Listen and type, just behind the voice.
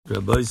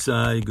Rabbi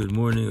Sai, good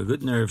morning. A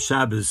good Erev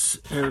Shabbos.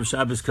 Erev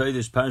Shabbos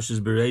Kodesh, Parshas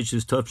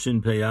Bereishis,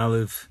 Topshin Pei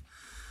Aleph.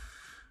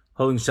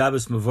 Holding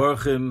Shabbos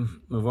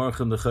Mevorchim the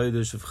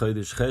Chodesh of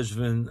Chodesh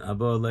Cheshvan,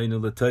 Abba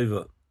Aleinu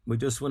L'Tova. We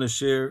just want to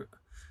share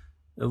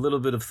a little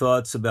bit of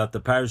thoughts about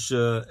the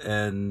Parsha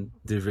and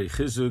Divrei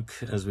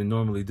Chizuk, as we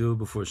normally do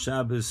before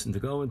Shabbos, and to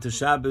go into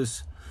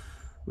Shabbos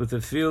with a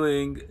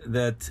feeling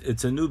that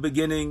it's a new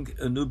beginning,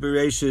 a new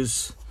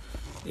Bereishis,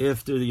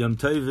 after the Yom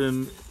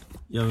Tovim,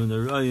 Yom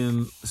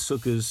Narayim,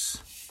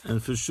 Sukkos,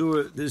 and for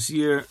sure this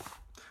year,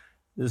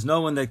 there's no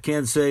one that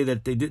can't say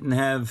that they didn't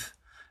have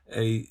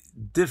a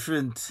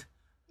different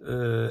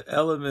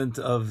element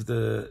of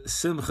the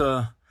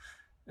Simcha,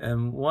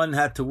 and one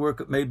had to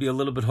work maybe a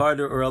little bit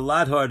harder or a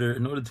lot harder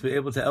in order to be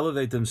able to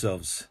elevate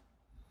themselves.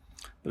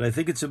 But I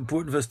think it's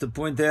important for us to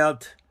point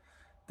out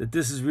that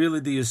this is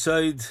really the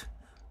aside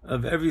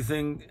of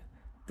everything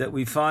that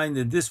we find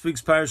in this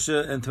week's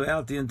Parsha and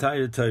throughout the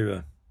entire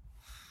Torah.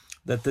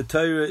 That the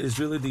Torah is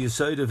really the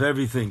aside of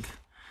everything.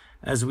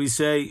 As we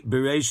say,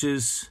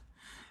 Bereishis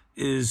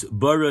is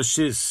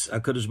Barashis.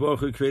 HaKadosh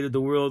Baruch Hu created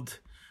the world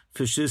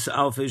for Shis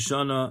Alfei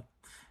Shana,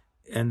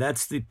 and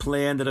that's the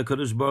plan that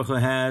HaKadosh Baruch Hu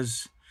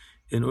has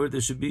in order there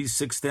should be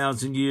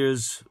 6,000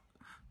 years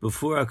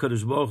before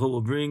HaKadosh Baruch Hu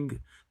will bring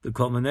the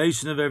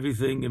culmination of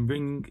everything and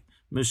bring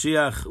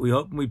Mashiach. We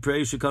hope and we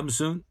pray should come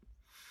soon.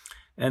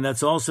 And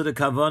that's also the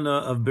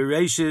kavanah of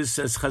Bereishis,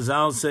 as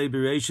Chazal say,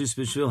 Bereishis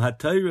b'shvil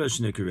ha-Torah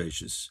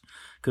shnekereishis.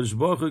 Kadosh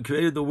Baruch Hu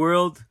created the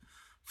world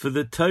for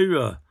the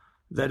Torah,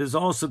 that is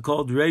also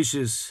called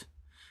Reishis.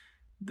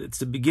 It's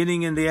the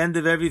beginning and the end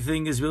of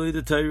everything is really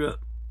the Torah.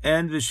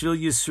 And b'shvil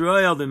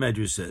Yisrael, the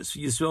Medrash says.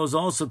 Yisrael is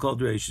also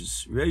called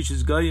Reishis.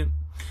 Reishis Goyim.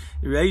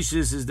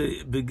 Reishis is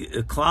the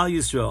Klal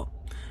Yisrael.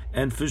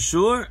 And for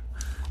sure,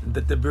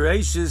 that the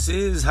Bereishis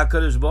is,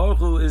 HaKadosh Baruch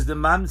Hu is the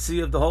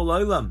Mamtzi of the whole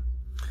Olam.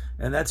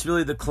 And that's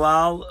really the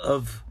klal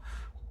of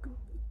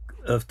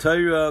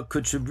Torah,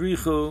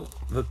 Kutchabrichu,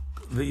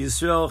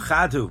 V'Yisrael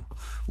Chadu.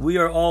 We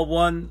are all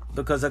one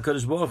because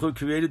HaKadosh Baruch Hu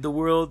created the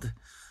world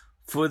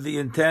for the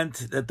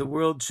intent that the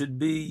world should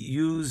be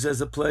used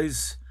as a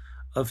place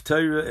of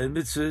Torah and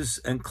mitzvahs,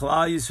 and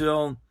Klal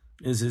Yisrael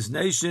is His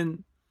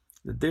nation,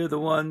 that they're the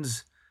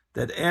ones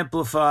that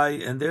amplify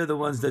and they're the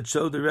ones that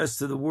show the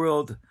rest of the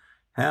world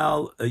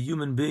how a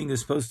human being is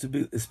supposed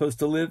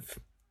to live.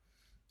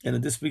 And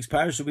in this week's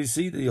parasha, we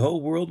see the whole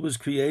world was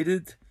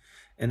created,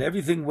 and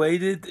everything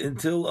waited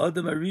until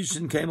Adam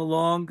Arishan came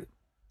along.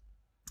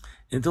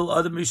 Until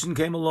Adam Arishan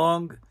came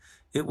along,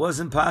 it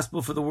wasn't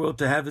possible for the world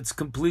to have its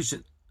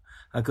completion.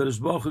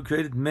 HaKadosh Baruch Hu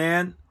created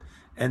man,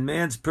 and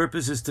man's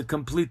purpose is to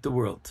complete the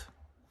world.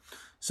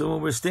 So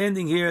when we're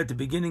standing here at the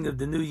beginning of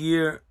the new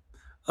year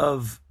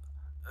of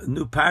a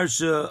new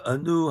parsha, a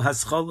new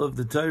haschal of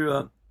the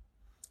Torah,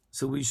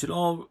 so we should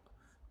all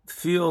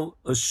feel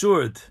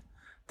assured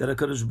that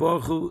HaKadosh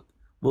Baruch Hu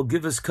will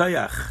give us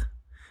kayach.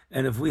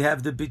 And if we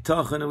have the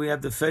bitachon and we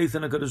have the faith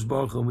in HaKadosh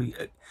Baruch Hu, and we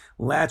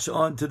latch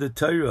on to the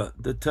Torah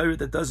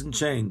that doesn't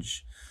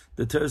change,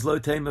 the Torah's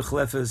lotei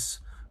mechlefes,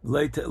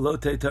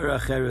 lotei Torah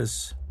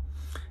acheres.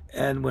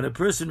 And when a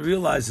person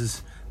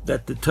realizes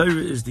that the Torah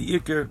is the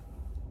ikar,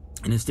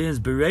 and it stands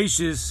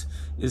Bereishis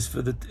is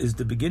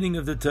the beginning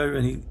of the Torah,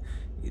 and he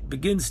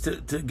begins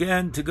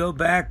to go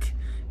back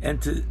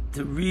and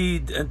to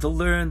read and to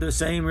learn the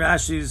same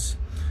Rashis.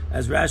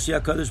 As Rashi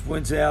HaKadosh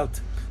points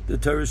out, the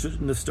Torah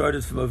shouldn't have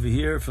started from over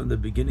here, from the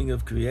beginning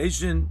of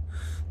creation.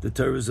 The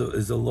Torah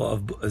is a law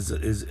of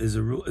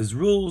is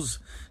rules.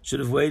 Should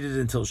have waited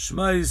until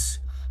Shmais,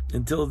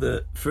 until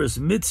the first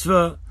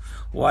mitzvah.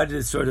 Why did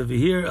it start over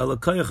here?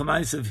 Kadosh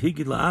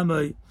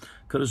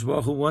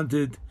Baruch Hu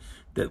wanted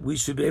that we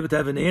should be able to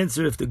have an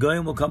answer if the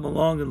Goyim will come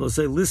along and they'll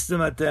say, list them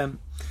at them,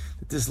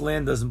 that this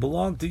land doesn't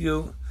belong to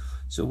you.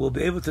 So we'll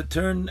be able to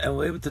turn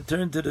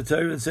to the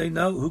Torah and say,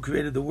 no, who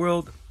created the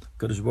world?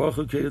 HaKadosh Baruch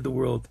Hu created the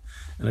world.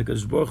 And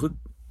HaKadosh Baruch Hu,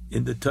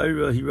 in the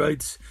Torah, He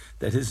writes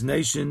that His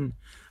nation,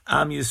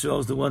 Am Yisrael,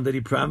 is the one that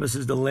He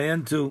promises the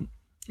land to.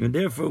 And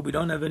therefore, we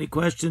don't have any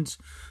questions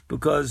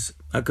because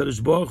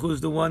HaKadosh Baruch Hu is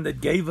the one that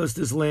gave us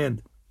this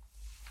land.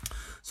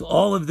 So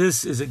all of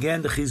this is,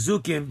 again, the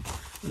chizukim,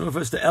 in order for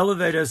us to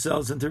elevate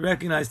ourselves and to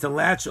recognize, to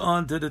latch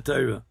on to the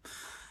Torah.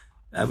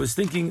 I was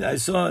thinking, I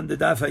saw in the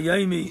Daf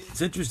HaYomi, it's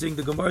interesting,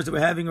 the Gemaras that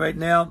we're having right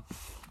now,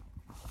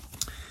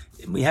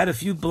 we had a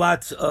few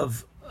blots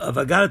of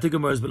Agarata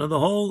Gemaras, but on the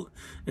whole,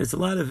 it's a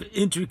lot of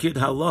intricate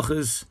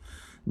halachas,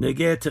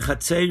 negeh to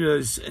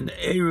chatzeros and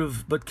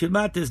eruv. But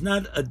kemat is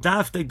not a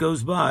daf that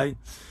goes by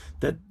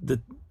that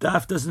the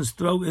daf doesn't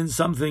throw in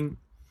something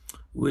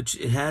which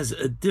it has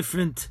a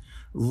different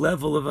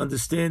level of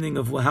understanding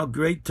of how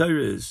great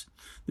Torah is.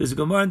 There's a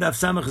Gemara in Daf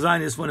Samach Zayin.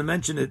 I just want to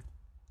mention it.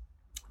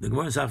 The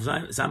Gemara in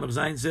Samach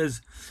Zayin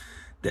says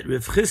that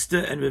Rav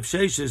Chisda and Rav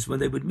Sheshes, when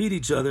they would meet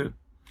each other,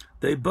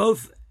 they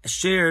both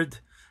shared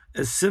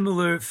a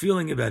similar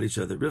feeling about each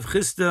other. Rav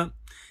Chisda,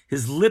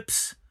 his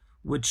lips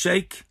would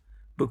shake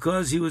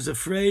because he was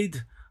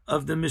afraid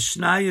of the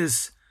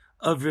Mishnayos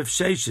of Rav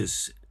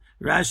Sheshes.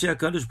 Rashi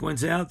HaKadosh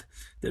points out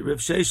that Rav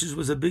Sheshes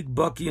was a big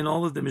bucky in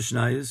all of the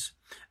Mishnayos,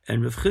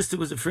 And Rav Chisda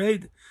was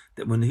afraid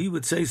that when he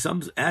would say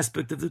some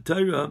aspect of the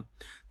Torah,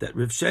 that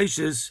Rav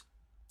Sheshes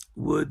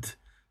would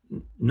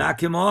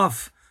knock him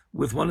off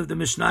with one of the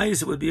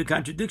Mishnayos. It would be a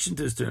contradiction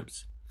to his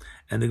terms.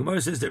 And the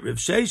Gemara says that Rav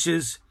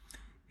Sheshes,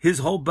 his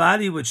whole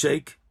body would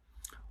shake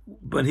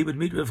when he would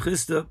meet Rav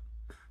Chisda,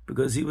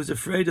 because he was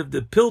afraid of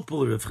the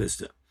pilpul of Rav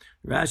Chisda.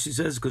 Rashi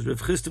says because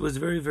Rav Chisda was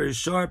very, very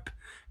sharp,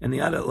 and he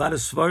had a lot of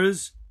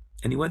svaras,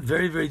 and he went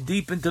very, very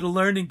deep into the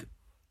learning.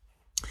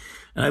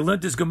 And I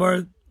learned this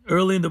Gemara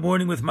early in the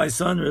morning with my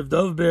son, Rav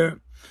Dov Ber,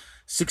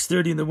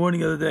 6:30 in the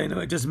morning of the day. And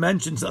I just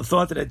mentioned a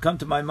thought that had come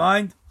to my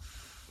mind.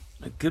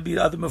 It could be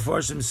other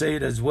Mefarshim say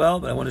it as well,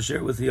 but I want to share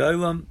it with the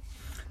Olam,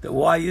 that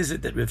why is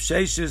it that Rav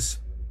Sheshes,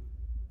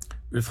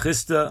 Rav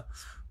Chisda,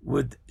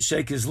 would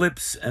shake his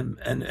lips, and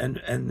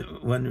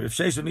when Rav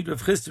Sheshes would meet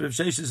Rav Chisda, Rav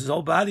Sheshes, his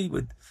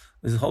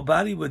whole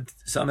body would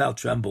somehow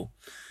tremble.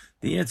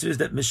 The answer is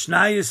that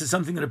Mishnayos is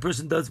something that a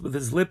person does with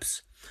his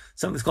lips.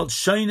 Something that's called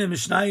Shaina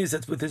Mishnayos,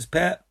 that's with his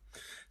peh.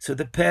 So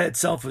the peh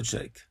itself would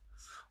shake.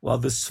 While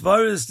the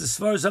svar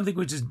is something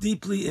which is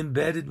deeply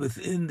embedded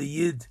within the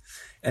Yid,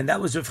 and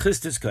that was Rav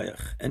Chisda's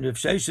koyach. And Rav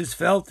Sheshes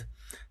felt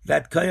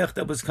that koyach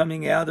that was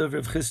coming out of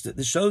Rav Chisda.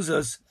 This shows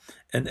us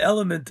an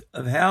element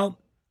of how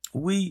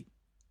we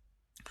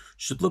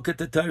should look at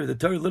the Torah. The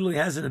Torah literally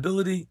has an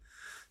ability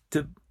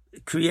to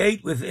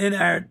create within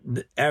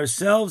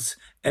ourselves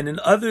and in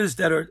others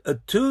that are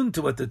attuned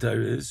to what the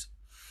Torah is,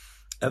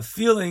 a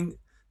feeling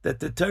that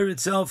the Torah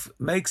itself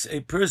makes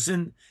a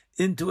person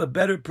into a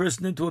better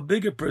person, into a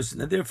bigger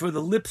person, and therefore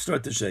the lips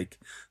start to shake,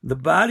 the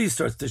body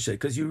starts to shake,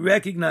 because you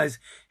recognize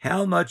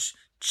how much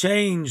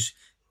change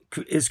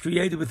is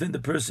created within the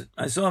person.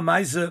 I saw a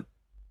Maisa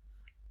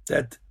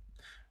that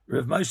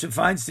Rav Moshe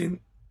Feinstein,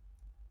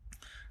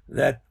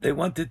 that they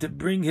wanted to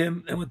bring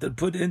him, they wanted to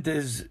put into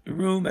his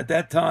room at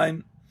that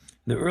time,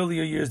 in the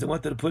earlier years, they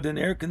wanted to put in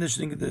air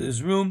conditioning into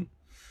his room,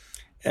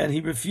 and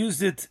he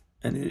refused it,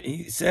 and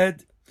he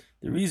said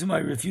the reason why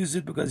he refused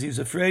it because he was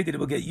afraid that he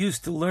will get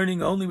used to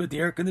learning only with the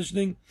air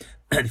conditioning,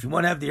 and if you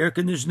want to have the air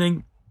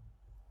conditioning,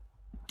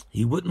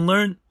 he wouldn't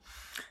learn,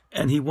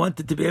 and he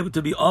wanted to be able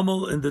to be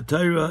amal in the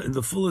Torah in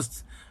the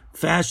fullest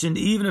fashion,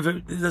 even if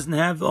it doesn't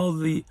have all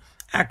the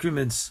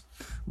accrements.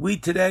 We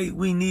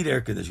need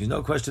air conditioning,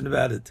 no question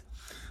about it.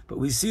 But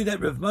we see that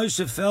Rav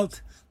Moshe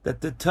felt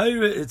that the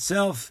Torah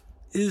itself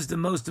is the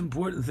most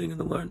important thing in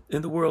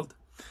the world.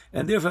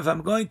 And therefore, if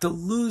I'm going to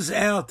lose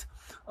out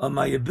on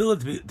my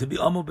ability to be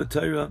Amal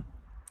B'Torah,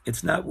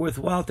 it's not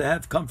worthwhile to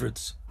have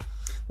comforts.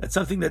 That's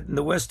something that in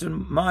the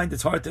Western mind,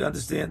 it's hard to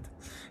understand.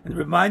 And it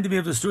reminded me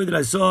of a story that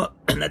I saw,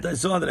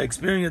 that I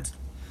experienced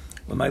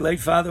when my late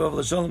father,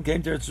 Ovla Shalom,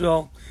 came to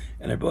Israel,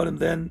 and I brought him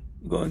then,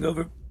 going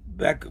over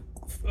back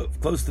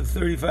close to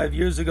 35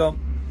 years ago,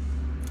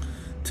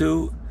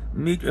 to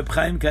meet Reb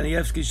Chaim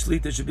Kanievsky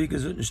Shlita Shabbat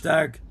Gesund and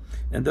Stark.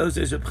 And those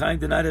days, Reb Chaim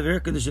did not have air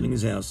conditioning in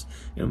his house.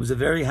 And it was a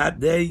very hot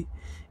day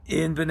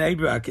in Bnei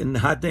Brak. And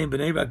hot day in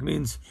Bnei Brak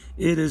means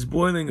it is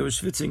boiling. It was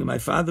schwitzing. And my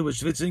father was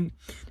schwitzing,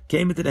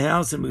 came into the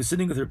house, and we were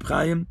sitting with Reb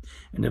Chaim.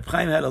 And Reb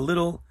Chaim had a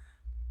little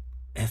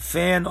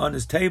fan on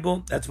his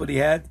table. That's what he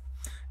had.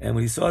 And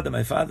when he saw that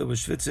my father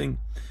was schwitzing,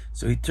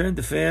 so he turned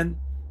the fan,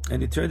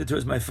 and he turned it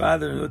towards my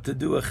father in order to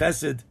do a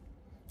chesed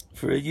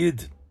for a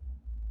Yid.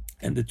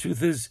 And the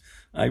truth is,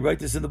 I write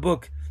this in the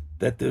book,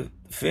 that the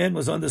fan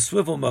was on the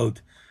swivel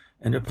mode.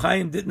 And Reb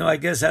Chaim didn't know, I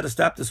guess, how to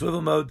stop the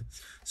swivel mode.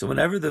 So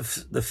whenever the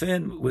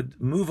fan would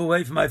move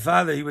away from my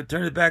father, he would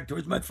turn it back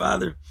towards my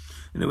father.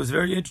 And it was a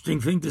very interesting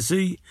thing to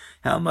see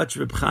how much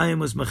Reb Chaim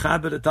was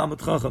mechaber the Talmud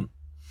Chacham.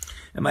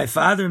 And my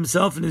father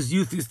himself in his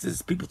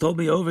youth people told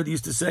me over, they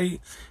used to say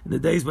in the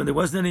days when there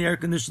wasn't any air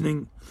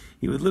conditioning,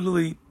 he would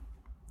literally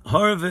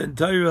harva in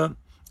Torah,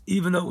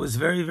 even though it was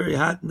very, very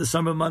hot in the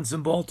summer months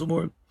in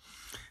Baltimore.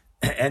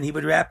 And he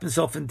would wrap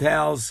himself in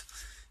towels,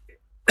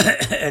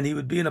 and he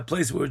would be in a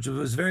place where it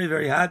was very,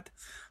 very hot,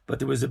 but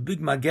there was a big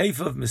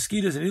magefa of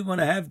mosquitoes, and he didn't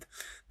want to have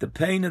the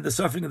pain and the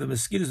suffering of the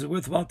mosquitoes. It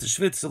was worthwhile to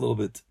schwitz a little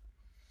bit.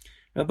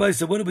 Rabbi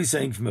said, what are we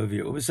saying from over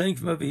here? What we're saying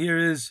from over here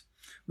is,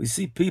 we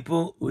see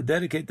people who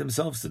dedicate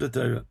themselves to the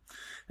Torah.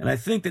 And I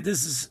think that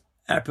this is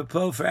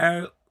apropos for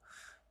our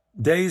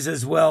days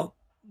as well.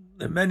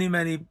 There are many,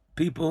 many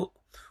people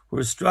who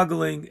are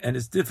struggling, and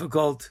it's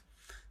difficult,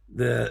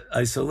 the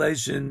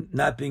isolation,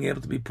 not being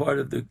able to be part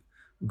of the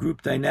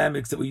group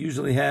dynamics that we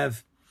usually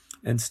have,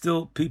 and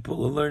still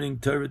people are learning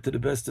Torah to the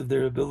best of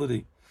their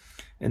ability.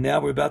 And now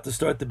we're about to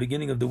start the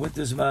beginning of the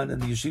winter zman,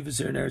 and the yeshivas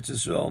here in Eretz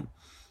Yisrael,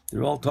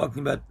 they're all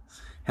talking about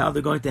how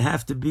they're going to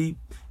have to be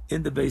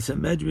in the Beis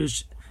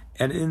HaMedrash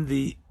and in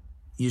the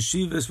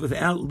yeshivas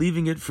without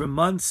leaving it for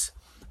months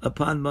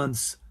upon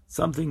months,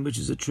 something which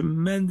is a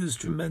tremendous,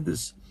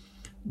 tremendous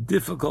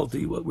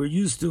difficulty, what we're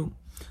used to.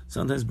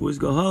 Sometimes boys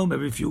go home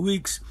every few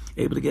weeks,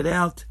 able to get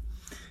out.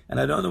 And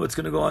I don't know what's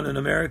going to go on in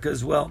America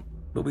as well.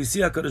 But we see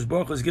HaKadosh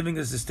Baruch Hu is giving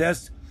us this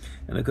test.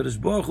 And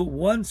HaKadosh Baruch Hu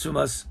wants from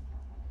us,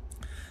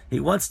 he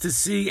wants to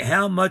see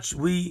how much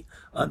we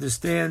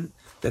understand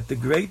that the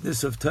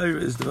greatness of Torah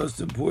is the most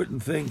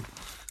important thing.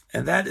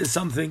 And that is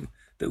something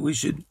that we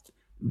should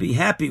be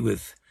happy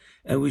with.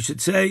 And we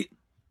should say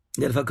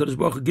that if HaKadosh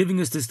Baruch Hu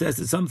giving us this test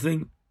is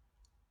something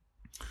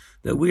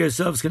that we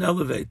ourselves can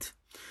elevate.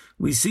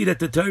 We see that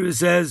the Torah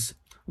says,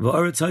 the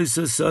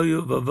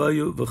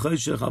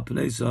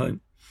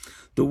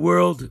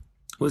world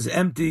was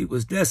empty,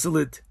 was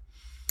desolate,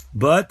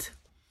 but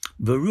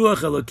the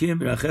Ruach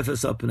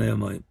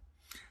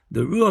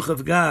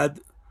of God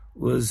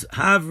was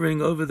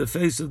hovering over the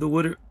face of the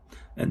water.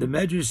 And the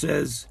Medrash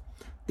says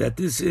that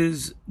this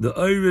is the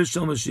Oirish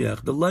Shel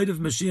Mashiach. The light of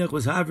Mashiach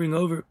was hovering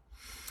over,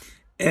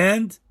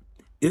 and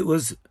it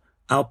was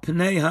Al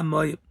Pnei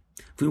HaMayim.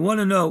 If we want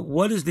to know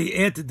what is the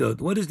antidote,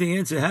 what is the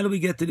answer, how do we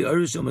get to the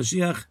Oirish Shel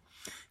Mashiach?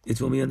 It's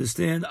when we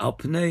understand Al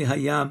Pnei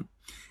Hayam.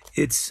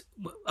 It's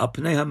Al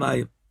Pnei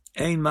HaMayim.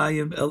 Ein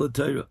Mayim Ela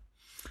Torah.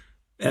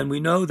 And we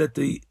know that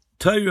the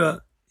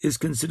Torah is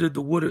considered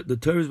the water. The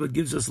Torah is what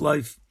gives us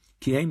life.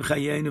 Ki heim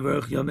chayeinu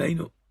v'orach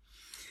yameinu.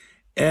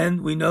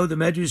 And we know the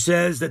Medrash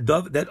says that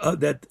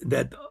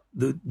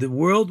the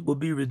world will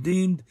be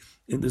redeemed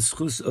in the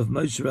schus of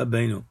Moshe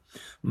Rabbeinu.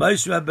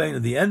 Moshe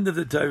Rabbeinu, the end of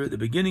the Torah, the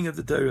beginning of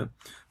the Torah.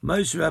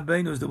 Moshe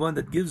Rabbeinu is the one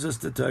that gives us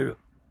the Torah.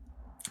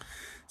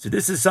 So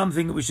this is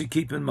something that we should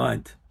keep in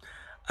mind.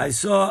 I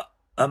saw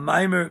a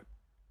mimer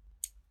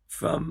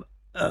from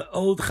an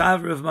old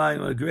chaver of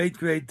mine, a great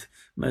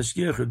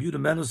mashgiach, Rabbi Yehuda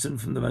Mendelson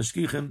from the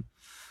Mashgichim,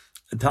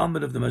 a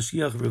Talmud of the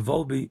Mashgiach, Rav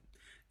Wolbe,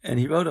 and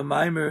he wrote a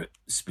mimer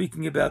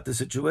speaking about the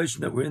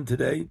situation that we're in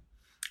today.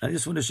 I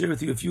just want to share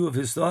with you a few of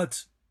his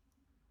thoughts.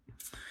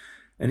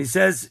 And he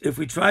says, if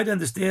we try to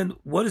understand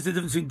what is the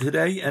difference between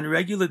today and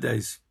regular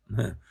days,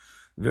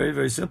 very,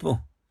 very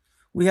simple.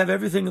 We have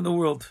everything in the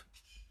world.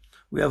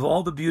 We have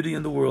all the beauty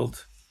in the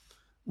world.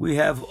 We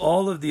have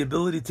all of the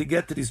ability to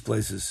get to these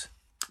places,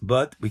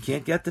 but we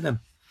can't get to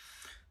them.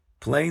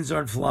 Planes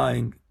aren't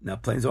flying. Now,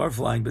 planes are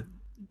flying, but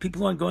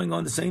people aren't going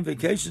on the same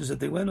vacations that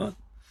they went on.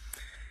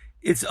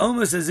 It's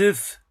almost as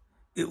if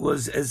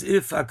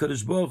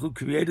HaKadosh Baruch Hu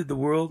created the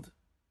world,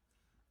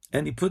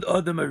 and he put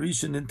Adam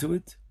Arishon into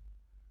it,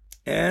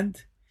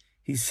 and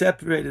he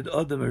separated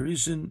Adam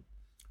Arishon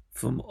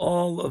from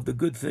all of the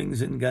good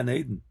things in Gan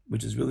Eden,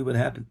 which is really what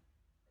happened.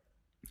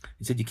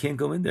 He said, you can't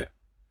go in there.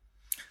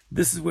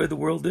 This is where the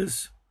world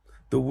is.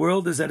 The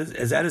world is at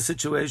a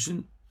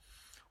situation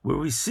where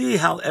we see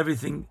how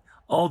everything,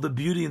 all the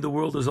beauty in the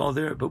world is all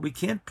there, but we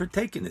can't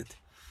partake in it.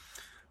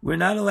 We're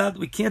not allowed,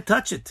 we can't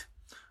touch it.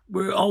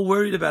 We're all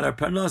worried about our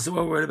parnasa,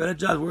 we're worried about our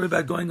jobs, we're worried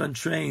about going on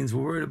trains,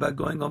 we're worried about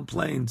going on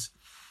planes.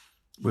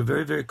 We're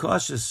very, very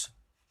cautious.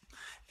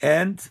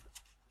 And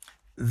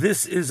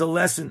this is a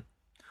lesson.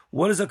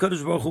 What does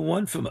HaKadosh Baruch Hu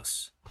want from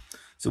us?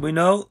 So we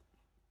know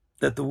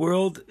that the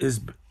world is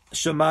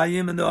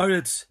Shamayim and the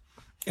Aretz,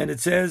 and it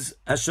says,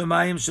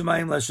 Hashamayim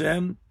Shamayim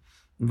Lashem,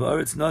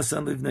 V'aretz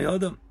Nasan Livnei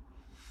Adam.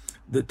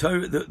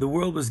 The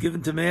world was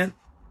given to man.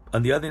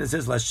 On the other hand, it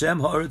says,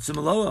 Lashem Ha'aretz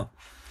U'Meloah,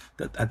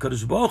 that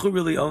HaKadosh Baruch Hu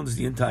really owns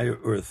the entire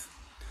earth.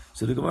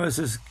 So the Gemara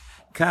says,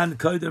 Kan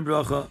Koydem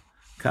Bracha,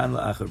 Kan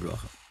La'achar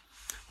Bracha.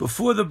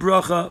 Before the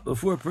bracha,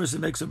 before a person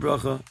makes a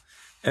bracha,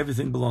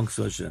 everything belongs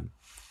to Hashem.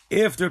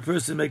 After a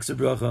person makes a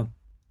bracha,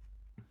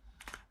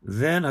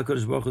 then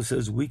HaKadosh Baruch Hu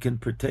says we can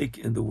partake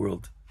in the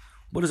world.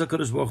 What does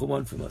HaKadosh Baruch Hu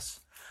want from us?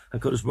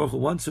 HaKadosh Baruch Hu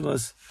wants from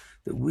us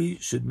that we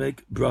should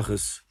make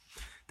brachas.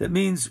 That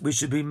means we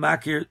should be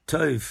makir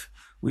tov.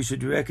 We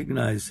should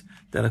recognize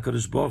that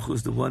HaKadosh Baruch Hu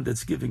is the one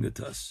that's giving it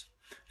to us.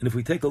 And if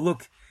we take a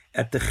look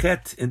at the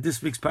chet in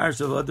this week's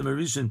parasha of Adam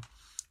Arishon,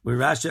 where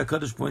Rashi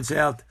HaKadosh points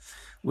out,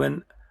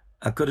 when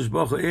HaKadosh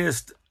Baruch Hu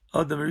asked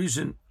Adam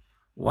Arishon,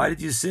 why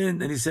did you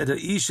sin? And he said,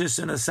 Ha'isha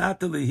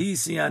shenasata lihi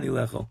siyani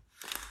lecho.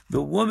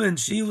 The woman,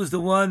 she was the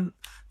one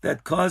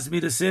that caused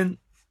me to sin.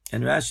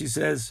 And Rashi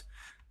says,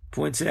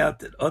 points out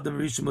that Adam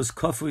Arishon was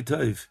kafui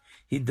tov.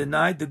 He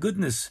denied the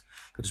goodness.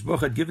 HaKadosh Baruch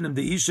Hu had given him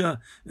the Isha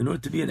in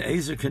order to be an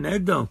Ezer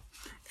Kenegdo.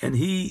 And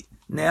he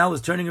now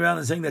is turning around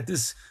and saying that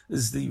this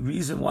is the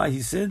reason why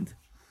he sinned.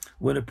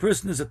 When a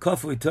person is a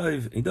kafui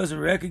tov, he doesn't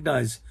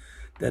recognize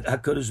that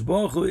HaKadosh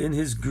Baruch Hu in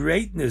his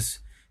greatness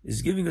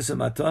is giving us a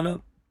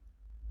matana,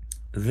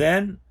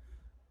 then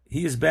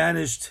he is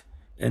banished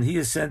and he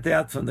is sent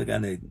out from the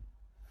Gan Eden.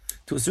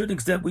 To a certain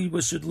extent,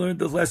 we should learn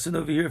the lesson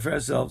over here for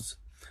ourselves.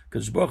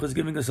 HaKadosh Baruch Hu is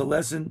giving us a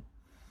lesson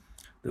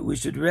that we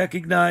should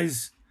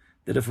recognize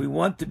that if we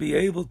want to be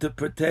able to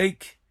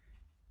partake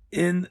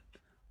in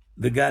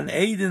the Gan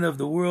Eden of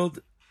the world,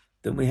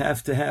 then we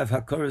have to have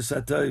Hakaras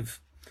HaTov.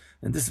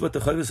 And this is what the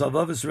Chovos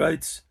HaLevavos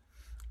writes.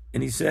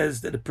 And he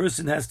says that a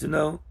person has to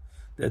know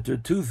that there are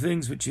two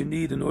things which you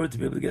need in order to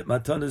be able to get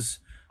matanas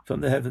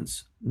from the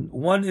heavens.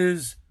 One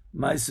is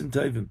Ma'asim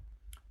Tovim.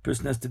 A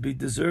person has to be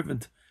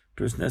deserving. A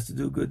person has to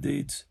do good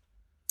deeds.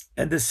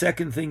 And the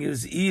second thing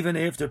is, even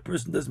after a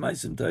person does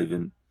Ma'asim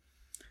Tovim,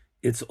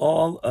 it's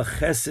all a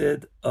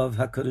chesed of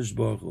HaKadosh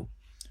Baruch Hu.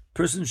 A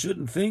person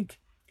shouldn't think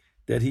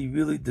that he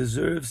really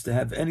deserves to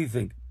have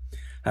anything.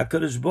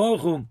 HaKadosh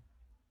Baruch Hu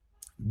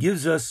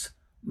gives us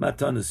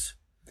matanas.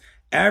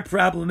 Our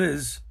problem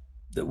is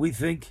that we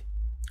think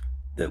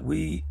that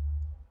we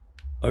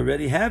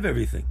already have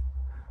everything.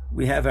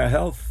 We have our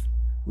health,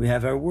 we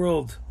have our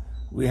world,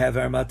 we have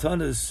our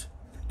matanas,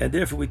 and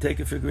therefore we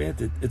take it for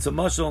granted. It's a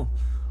mashal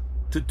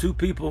to two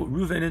people,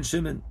 Reuven and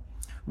Shimon.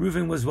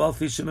 Reuven was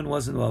wealthy, Shimon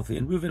wasn't wealthy,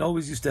 and Reuven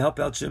always used to help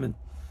out Shimon,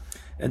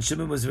 and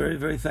Shimon was very,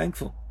 very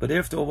thankful. But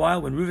after a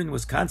while, when Reuven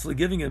was constantly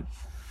giving him,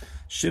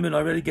 Shimon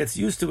already gets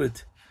used to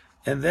it,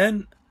 and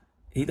then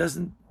he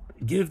doesn't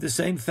give the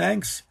same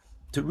thanks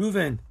to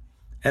Reuven,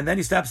 and then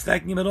he stops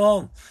thanking him at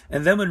all.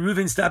 And then when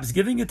Reuven stops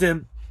giving it to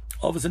him,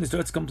 all of a sudden he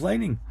starts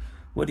complaining.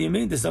 What do you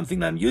mean? There's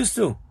something I'm used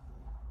to.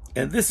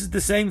 And this is the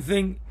same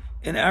thing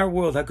in our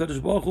world.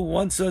 HaKadosh Baruch Hu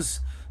wants us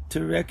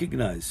to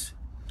recognize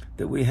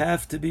that we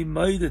have to be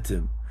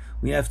moedetim.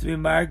 We have to be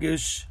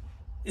margish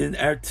in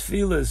our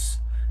tefillas.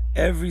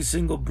 Every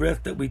single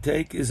breath that we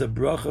take is a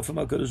bracha from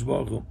HaKadosh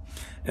Baruch Hu.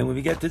 And when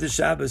we get to the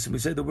Shabbos and we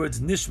say the words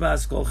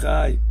Nishmas Kol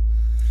Chai,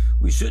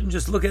 we shouldn't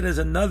just look at it as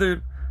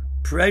another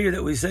prayer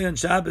that we say on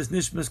Shabbos,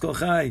 Nishmas Kol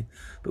Chai,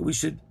 but we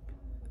should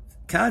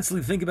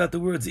constantly think about the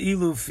words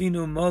Ilu,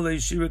 Finu, Mole,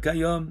 Shira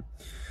Kayom,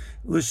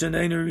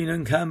 Lushaneinu,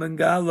 Rinan, Kaman,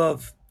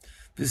 Galov,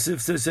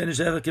 V'sifta,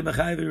 Senesheva,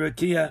 Kimachai,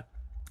 V'rakia.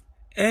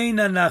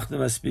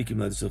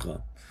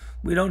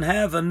 We don't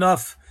have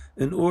enough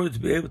in order to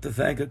be able to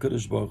thank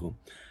HaKadosh Baruch Hu.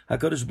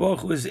 HaKadosh Baruch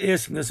Hu is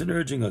asking us and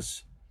urging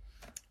us.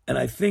 And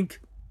I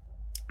think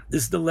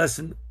this is the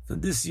lesson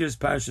from this year's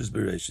Parshas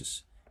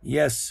Bereishis.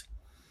 Yes,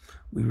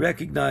 we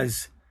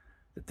recognize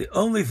that the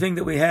only thing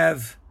that we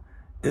have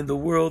in the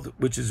world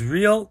which is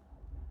real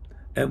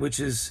and which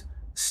is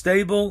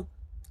stable,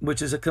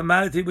 which is a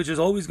commodity, which is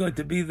always going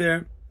to be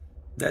there,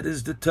 that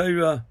is the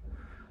Torah,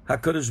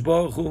 HaKadosh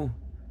Baruch Hu,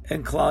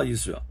 and Klal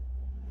Yisrael.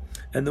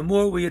 And the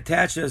more we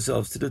attach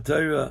ourselves to the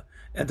Torah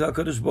and to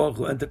HaKadosh Baruch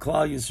Hu and to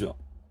Klal Yisrael,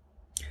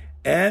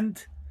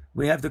 and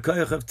we have the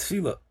koyach of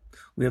tefillah,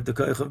 we have the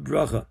koyach of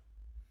bracha,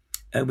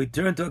 and we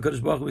turn to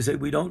HaKadosh Baruch Hu, we say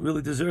we don't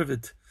really deserve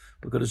it,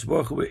 but HaKadosh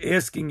Baruch Hu, we're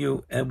asking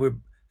you and we're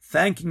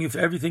thanking you for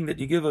everything that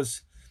you give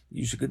us.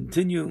 You should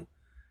continue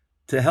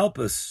to help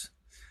us.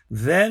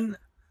 Then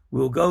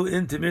we'll go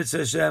into Mitzvah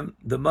Hashem,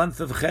 the month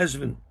of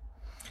Cheshvan.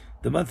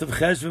 The month of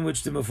Cheshvan,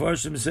 which the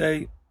Mefarshim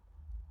say,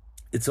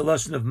 it's a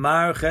lashon of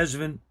Mar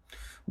Cheshvan,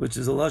 which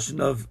is a lashon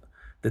of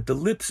that the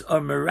lips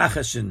are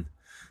merachashin.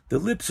 The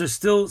lips are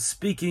still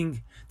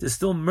speaking, they're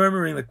still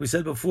murmuring, like we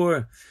said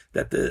before,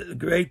 that the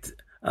great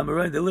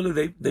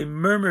Amoraim, they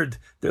murmured,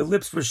 their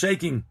lips were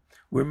shaking.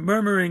 We're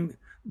murmuring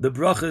the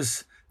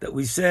brachas that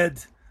we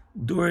said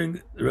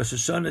during Rosh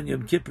Hashanah and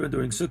Yom Kippur,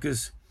 during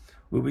Sukkot,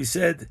 where we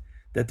said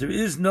that there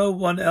is no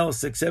one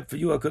else except for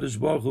you, HaKadosh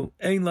Baruch Hu,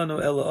 Ein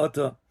lanu ela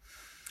ata,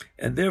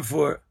 and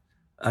therefore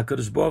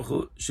HaKadosh Baruch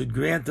Hu should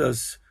grant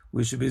us,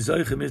 we should be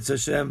Zoichim Mitzvah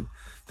Hashem,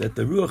 that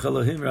the Ruach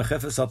Elohim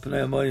Rachefes al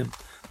Pnei HaMayim,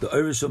 the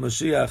Oirish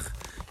HaMashiach,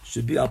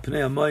 should be al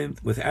Pnei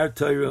HaMayim, with our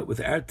Torah, with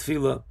our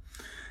Tefillah,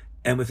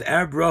 and with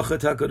our bracha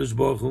to HaKadosh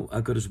Baruch Hu.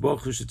 HaKadosh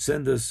Baruch Hu should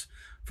send us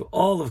for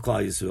all of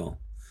Klal Yisrael.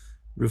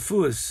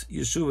 Refuas,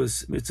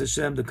 Yeshuas, Mitzvah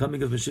Hashem, the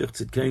coming of Mashiach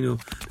Tzidkenu,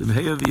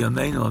 B'mheir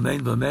v'yameinu,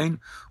 Amen, v'amen.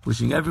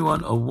 Wishing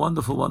everyone a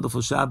wonderful,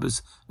 wonderful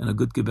Shabbos and a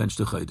good Gebench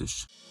to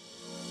Chodesh.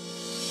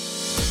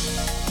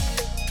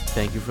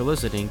 Thank you for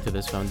listening to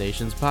this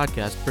Foundations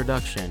podcast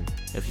production.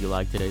 If you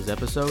liked today's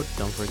episode,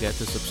 don't forget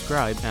to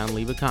subscribe and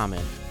leave a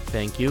comment.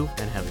 Thank you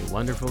and have a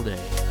wonderful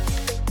day.